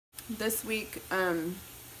this week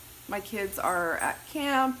my kids are at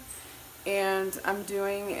camp and I'm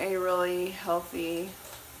doing a really healthy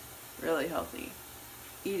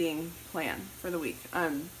eating plan for the week.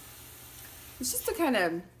 It's just to kind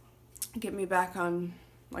of get me back on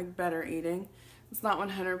like better eating. It's not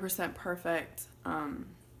 100% perfect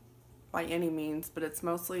by any means, but it's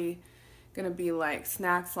mostly gonna be like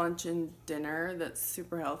snacks, lunch, and dinner that's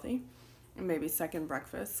super healthy, and maybe second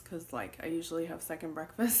breakfast, because like I usually have second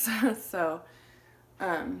breakfast. So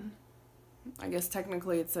I guess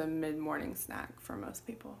technically it's a mid-morning snack for most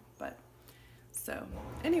people, but so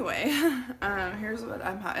anyway, here's what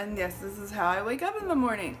I'm and yes, this is how I wake up in the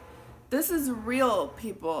morning. This is real,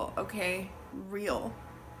 people, okay? Real.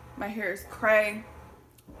 My hair is cray.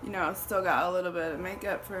 You know, I still got a little bit of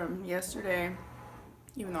makeup from yesterday,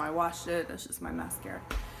 even though I washed it. That's just my mascara.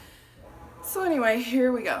 So anyway,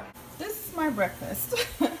 here we go. This is my breakfast.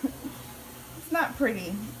 It's not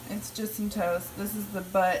pretty. It's just some toast. This is the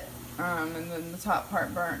butt, and then the top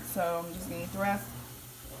part burnt, so I'm just gonna eat the rest.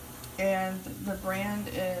 And the brand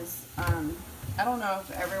is, I don't know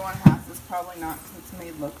if everyone has this, probably not because it's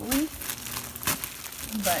made locally,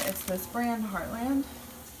 but it's this brand, Heartland.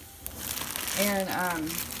 And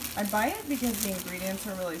I buy it because the ingredients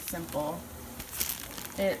are really simple.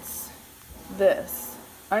 It's this: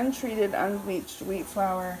 untreated, unbleached wheat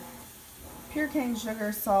flour, pure cane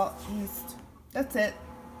sugar, salt, yeast. That's it.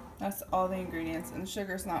 That's all the ingredients. And the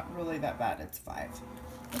sugar's not really that bad. It's 5,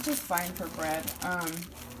 which is fine for bread.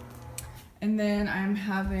 And then I'm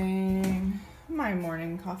having my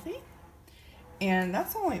morning coffee. And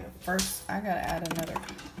that's only the first. I gotta add another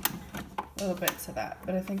little bit to that,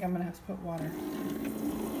 but I think I'm gonna have to put water.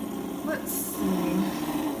 Let's see.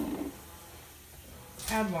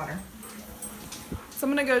 Add water. So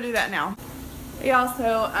I'm gonna go do that now. Hey,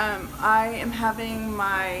 also, I am having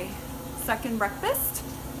my second breakfast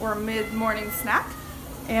or mid-morning snack,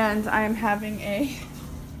 and I am having a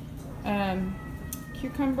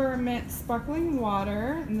cucumber mint sparkling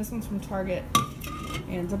water, and this one's from Target,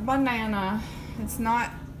 and a banana. It's not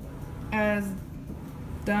as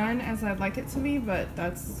done as I'd like it to be, but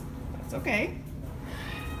that's okay.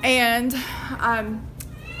 And I'm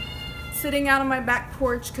sitting out on my back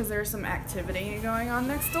porch because there's some activity going on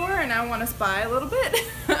next door and I want to spy a little bit.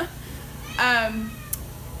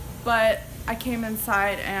 But I came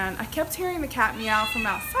inside and I kept hearing the cat meow from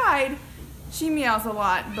outside. She meows a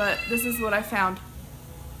lot, but this is what I found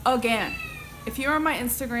again. If you're on my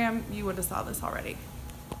Instagram, you would have saw this already.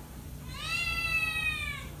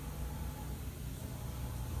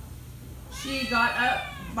 She got up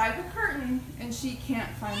by the curtain and she can't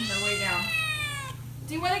find her way down.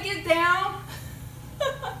 Do you want to get down?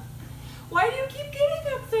 Why do you keep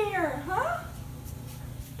getting up there, huh?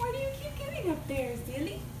 Why do you keep getting up there,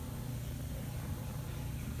 silly?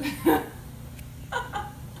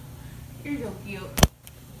 You're so cute.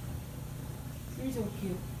 You're so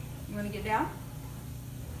cute. You want to get down?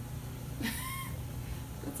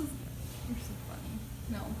 You're so funny.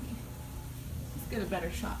 No. Let's get a better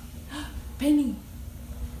shot. Penny.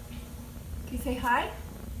 Can you say hi?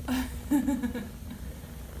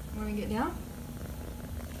 Want to get down?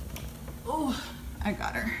 Oh, I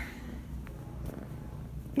got her.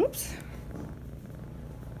 Oops.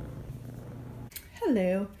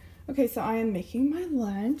 Hello. Okay, so I am making my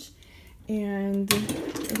lunch, and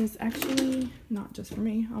it is actually not just for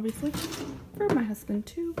me, obviously, for my husband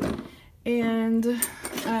too. And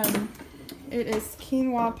it is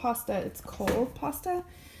quinoa pasta. It's cold pasta.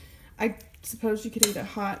 I suppose you could eat it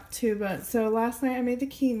hot too, but so last night I made the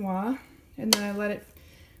quinoa and then I let it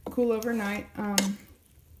cool overnight.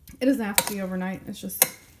 It doesn't have to be overnight, it's just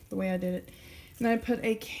the way I did it. And then I put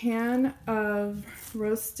a can of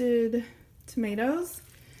roasted tomatoes.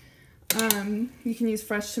 You can use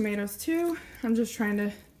fresh tomatoes too. I'm just trying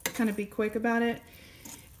to kind of be quick about it.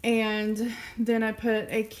 And then I put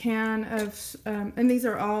a can of, and these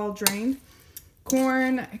are all drained,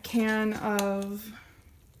 corn, a can of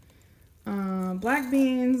black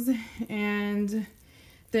beans, and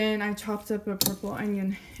then I chopped up a purple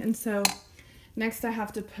onion. And so next I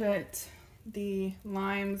have to put the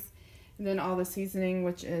limes and then all the seasoning,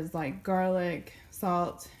 which is like garlic,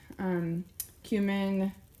 salt,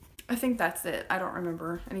 cumin. I think that's it. I don't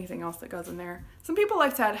remember anything else that goes in there. Some people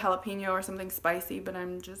like to add jalapeno or something spicy, but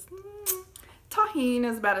I'm just tahini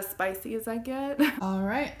is about as spicy as I get. All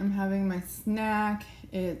right, I'm having my snack.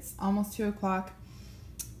 It's almost 2 o'clock.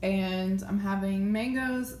 And I'm having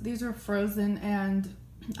mangoes. These are frozen and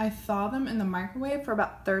I thaw them in the microwave for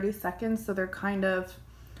about 30 seconds. So they're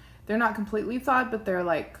not completely thawed, but they're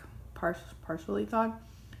like partially thawed.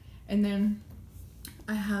 And then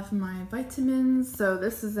I have my vitamins. So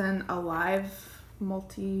this is an Alive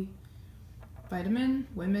multivitamin,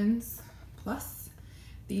 Women's Plus.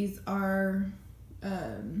 These are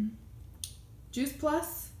Juice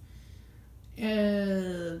Plus.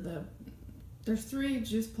 There's 3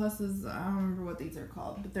 Juice Pluses. I don't remember what these are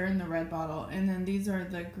called, but they're in the red bottle. And then these are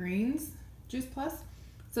the greens Juice Plus.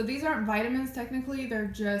 So these aren't vitamins technically. They're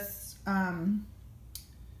just fruit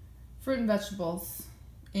and vegetables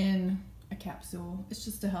in a capsule. It's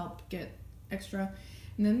just to help get extra.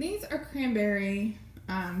 And then these are cranberry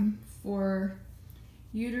for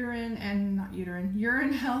urine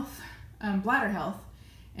health, bladder health,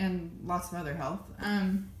 and lots of other health.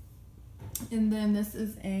 And then this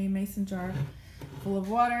is a mason jar full of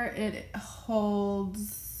water. It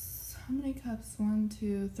holds, how many cups? 1,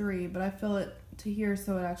 2, 3, but I fill it to here,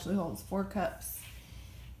 so it actually holds 4 cups.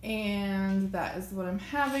 And that is what I'm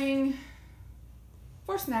having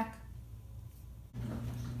for snack.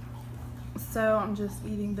 So I'm just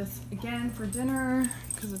eating this again for dinner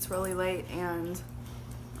because it's really late and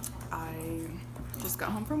I just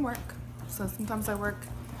got home from work. So sometimes I work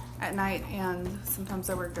at night and sometimes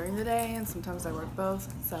I work during the day and sometimes I work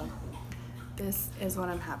both. So this is what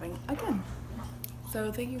I'm having again.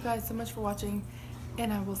 So thank you guys so much for watching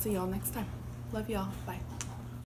and I will see y'all next time. Love y'all. Bye.